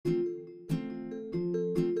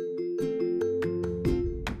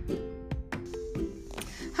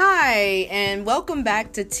Hi, and welcome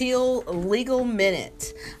back to Teal Legal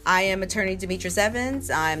Minute. I am attorney Demetrius Evans.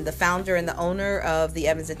 I'm the founder and the owner of the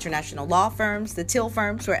Evans International Law Firms, the Teal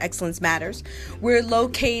Firms, where excellence matters. We're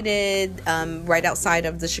located right outside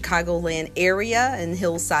of the Chicagoland area in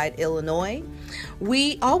Hillside, Illinois.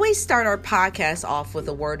 We always start our podcast off with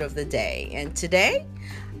a word of the day, and today,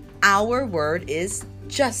 our word is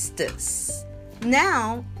justice.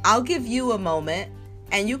 Now, I'll give you a moment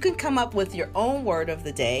and you can come up with your own word of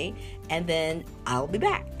the day, and then I'll be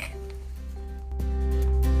back.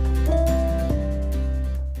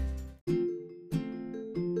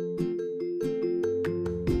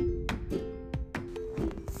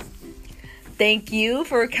 Thank you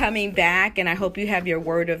for coming back, and I hope you have your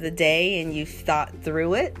word of the day and you've thought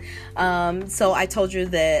through it. So I told you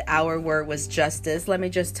that our word was justice. Let me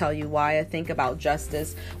just tell you why I think about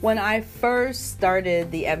justice. When I first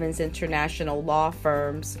started the Evans International Law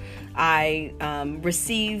Firms, I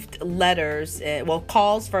received letters,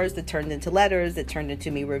 calls first that turned into letters, that turned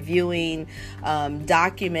into me reviewing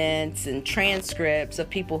documents and transcripts of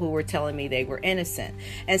people who were telling me they were innocent.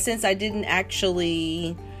 And since I didn't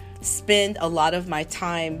actually spend a lot of my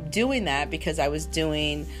time doing that because I was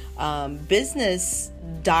doing business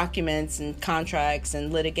documents and contracts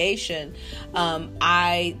and litigation,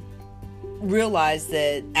 I realized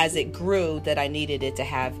that as it grew that I needed it to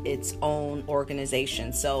have its own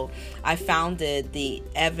organization. So I founded the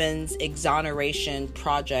Evans Exoneration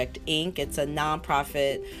Project, Inc. It's a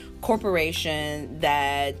nonprofit corporation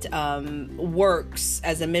that works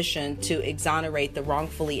as a mission to exonerate the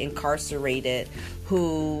wrongfully incarcerated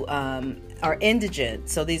who are indigent.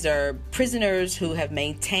 So these are prisoners who have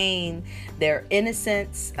maintained their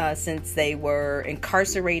innocence since they were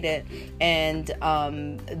incarcerated, and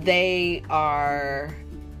they are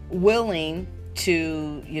willing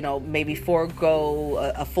to, maybe forego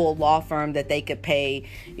a full law firm that they could pay,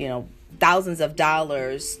 thousands of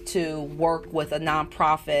dollars to work with a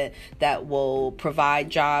nonprofit that will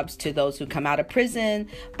provide jobs to those who come out of prison,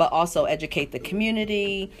 but also educate the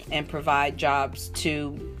community and provide jobs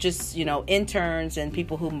to just, interns and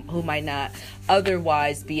people who might not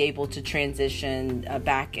otherwise be able to transition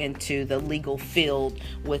back into the legal field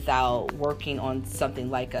without working on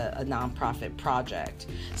something like a nonprofit project.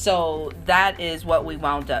 So that is what we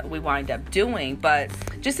wind up doing. But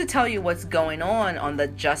just to tell you what's going on the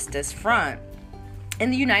justice front,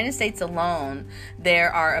 in the United States alone,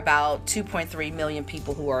 there are about 2.3 million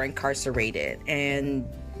people who are incarcerated, and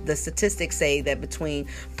the statistics say that between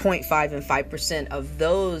 0.5 and 5% of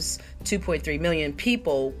those 2.3 million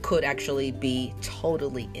people could actually be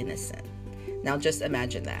totally innocent. Now, just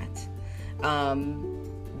imagine that.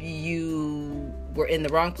 You were in the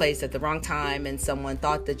wrong place at the wrong time, and someone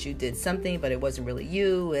thought that you did something, but it wasn't really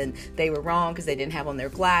you, and they were wrong because they didn't have on their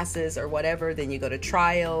glasses or whatever. Then you go to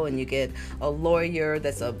trial and you get a lawyer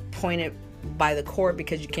that's appointed by the court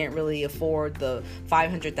because you can't really afford the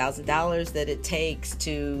 $500,000 that it takes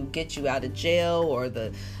to get you out of jail, or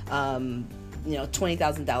the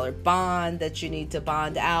 $20,000 bond that you need to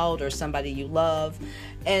bond out, or somebody you love.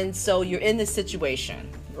 And so you're in this situation,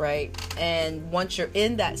 right? And once you're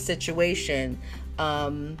in that situation,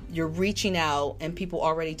 you're reaching out, and people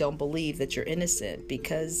already don't believe that you're innocent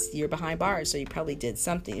because you're behind bars. So you probably did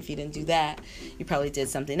something. If you didn't do that, you probably did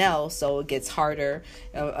something else. So it gets harder.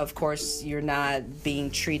 Of course, you're not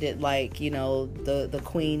being treated like, the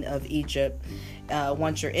Queen of Egypt.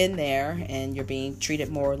 Once you're in there, and you're being treated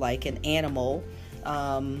more like an animal,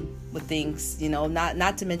 with things,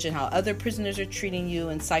 not to mention how other prisoners are treating you,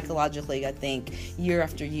 and psychologically, I think year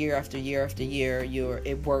after year after year after year,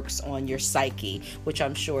 it works on your psyche, which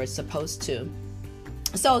I'm sure it's supposed to.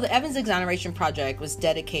 So the Evans Exoneration Project was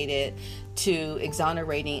dedicated to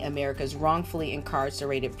exonerating America's wrongfully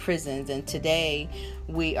incarcerated prisons, and today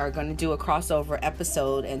we are going to do a crossover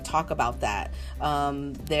episode and talk about that.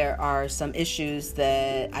 There are some issues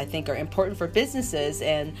that I think are important for businesses,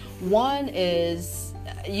 and one is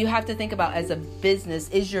you have to think about, as a business,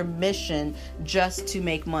 is your mission just to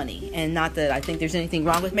make money? And not that I think there's anything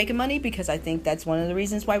wrong with making money, because I think that's one of the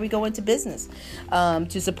reasons why we go into business,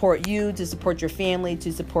 to support you, to support your family,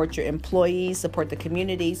 to support your employees, support the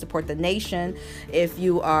community, support the nation. If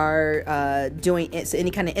you are doing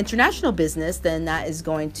any kind of international business, then that is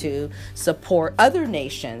going to support other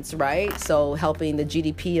nations, right? So helping the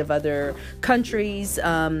GDP of other countries,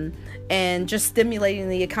 and just stimulating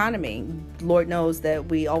the economy. Lord knows that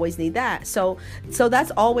we always need that. So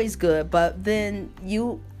that's always good. But then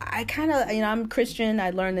I'm Christian. I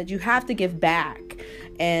learned that you have to give back,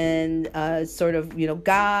 and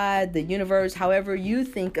God, the universe, however you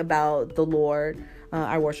think about the Lord.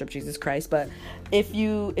 I worship Jesus Christ, but if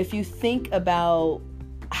you think about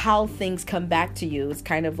how things come back to you. It's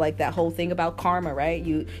kind of like that whole thing about karma, right?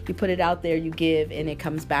 You put it out there, you give, and it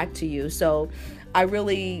comes back to you. So I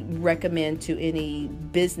really recommend to any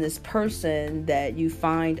business person that you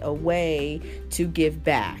find a way to give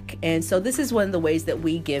back. And so this is one of the ways that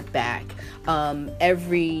we give back.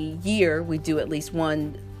 Every year we do at least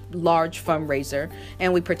one large fundraiser,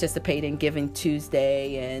 and we participate in Giving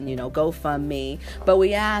Tuesday and GoFundMe, but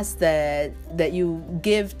we ask that you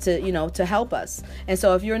give to help us. And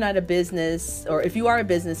so if you're not a business, or if you are a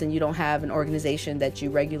business and you don't have an organization that you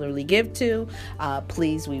regularly give to,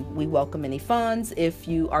 please, we welcome any funds. If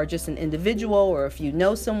you are just an individual, or if you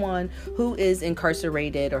know someone who is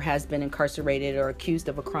incarcerated or has been incarcerated or accused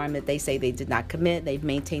of a crime that they say they did not commit, they've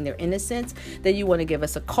maintained their innocence, then you want to give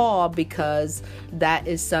us a call, because that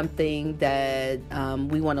is something that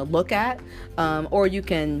we want to look at. Or you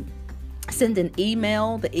can send an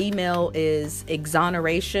email. The email is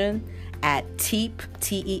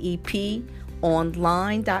exoneration@teep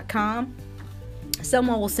online.com.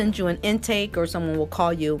 Someone will send you an intake, or someone will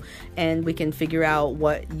call you, and we can figure out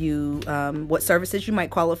what services you might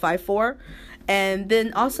qualify for. And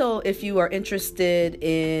then also, if you are interested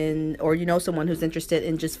in, or someone who's interested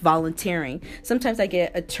in just volunteering, sometimes I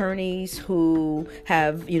get attorneys who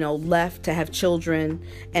have, left to have children,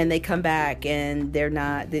 and they come back and they're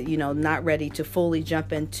not ready to fully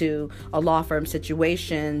jump into a law firm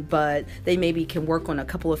situation, but they maybe can work on a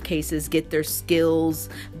couple of cases, get their skills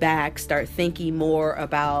back, start thinking more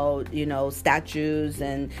about, statutes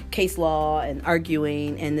and case law and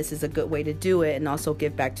arguing. And this is a good way to do it, and also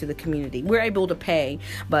give back to the community. We're able to pay,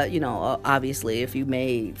 but obviously if you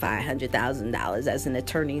made $500,000 as an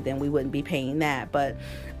attorney, then we wouldn't be paying that. But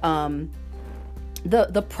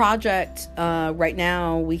the project right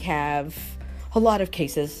now, we have a lot of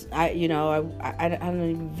cases. I don't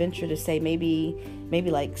even venture to say maybe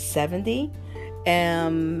like 70,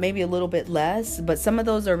 maybe a little bit less, but some of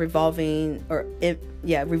those are revolving around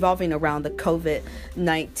the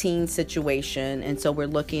COVID-19 situation. And so we're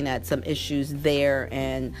looking at some issues there,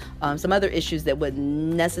 and some other issues that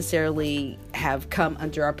wouldn't necessarily have come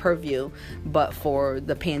under our purview but for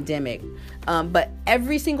the pandemic. But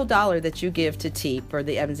every single dollar that you give to TEEP, or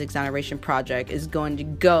the Evans Exoneration Project, is going to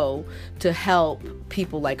go to help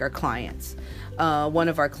people like our clients. One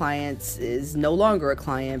of our clients is no longer a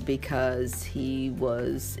client because he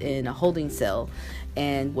was in a holding cell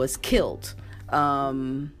and was killed.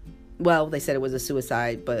 Well, they said it was a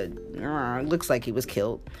suicide, but it looks like he was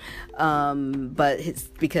killed. But it's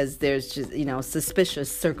because there's just,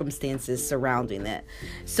 suspicious circumstances surrounding that.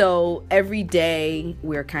 So every day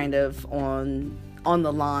we're kind of on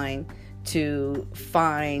the line to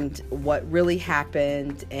find what really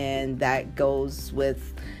happened, and that goes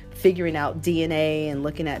with figuring out DNA and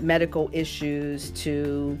looking at medical issues,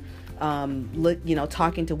 to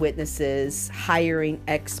talking to witnesses, hiring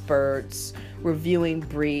experts, reviewing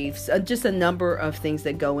briefs, just a number of things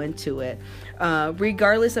that go into it.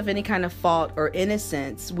 Regardless of any kind of fault or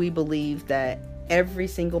innocence, we believe that every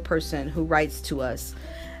single person who writes to us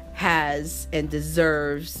has and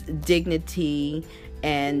deserves dignity,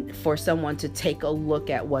 and for someone to take a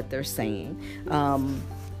look at what they're saying.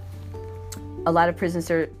 A lot of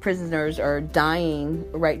prisoners are dying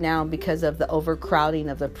right now because of the overcrowding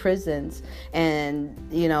of the prisons. And,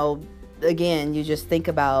 again, you just think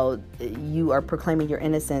about, you are proclaiming your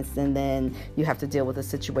innocence, and then you have to deal with a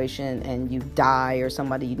situation and you die, or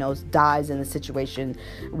somebody you know dies in a situation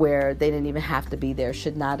where they didn't even have to be there,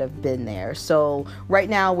 should not have been there. So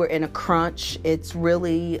right now we're in a crunch. It's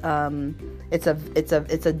really it's a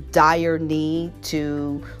dire need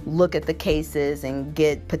to look at the cases and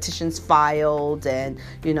get petitions filed, and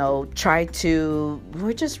we're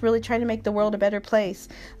just really trying to make the world a better place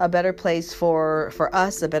for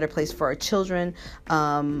us, a better place for our children.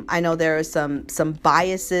 I know there are some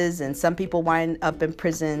biases, and some people wind up in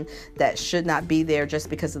prison that should not be there just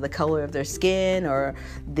because of the color of their skin, or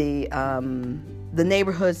the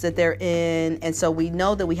neighborhoods that they're in. And so we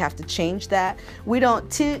know that we have to change that.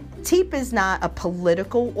 TEEP is not a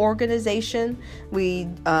political organization. We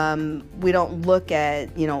don't look at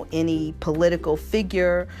any political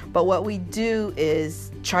figure, but what we do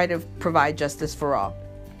is try to provide justice for all.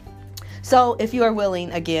 So if you are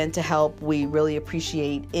willing, again, to help, we really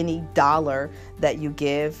appreciate any dollar that you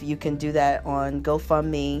give. You can do that on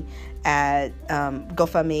GoFundMe, at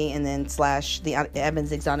GoFundMe and then / the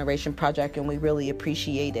Evans Exoneration Project, and we really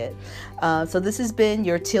appreciate it. So this has been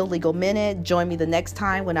your Teal Legal Minute. Join me the next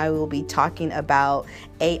time when I will be talking about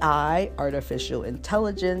AI, artificial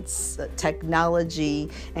intelligence, technology,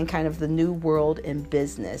 and kind of the new world in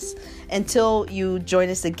business. Until you join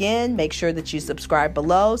us again, make sure that you subscribe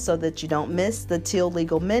below so that you don't miss the Teal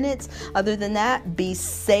Legal Minutes. Other than that, be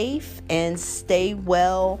safe and stay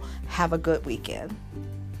well. Have a good weekend.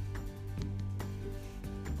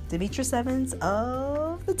 Demetrius Evans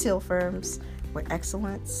of the Teal Firms, where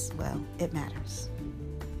excellence, well, it matters.